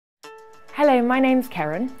Hello, my name's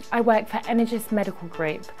Karen. I work for Energous Medical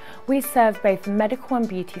Group. We serve both the medical and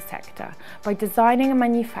beauty sector by designing and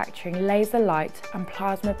manufacturing laser light and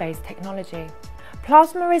plasma-based technology.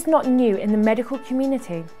 Plasma is not new in the medical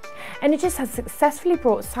community. Energous has successfully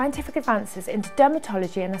brought scientific advances into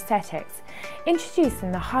dermatology and aesthetics,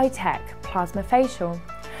 introducing the high-tech plasma facial,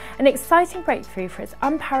 an exciting breakthrough for its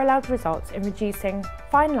unparalleled results in reducing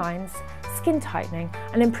fine lines, skin tightening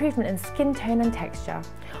and improvement in skin tone and texture,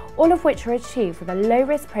 all of which are achieved with a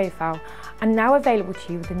low-risk profile and now available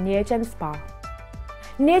to you with the NeoGen Spa.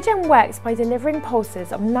 NeoGen works by delivering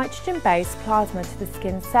pulses of nitrogen-based plasma to the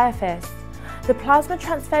skin's surface. The plasma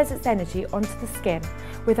transfers its energy onto the skin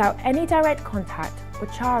without any direct contact or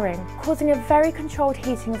charring, causing a very controlled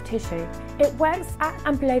heating of tissue. It works at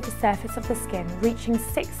and below the surface of the skin, reaching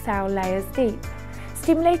 6 cell layers deep,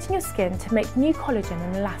 stimulating your skin to make new collagen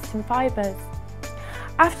and elastin fibres.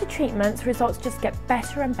 After treatments, results just get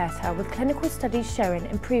better and better, with clinical studies showing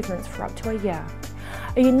improvements for up to a year.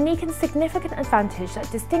 A unique and significant advantage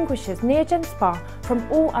that distinguishes NeoGen Spa from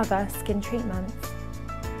all other skin treatments.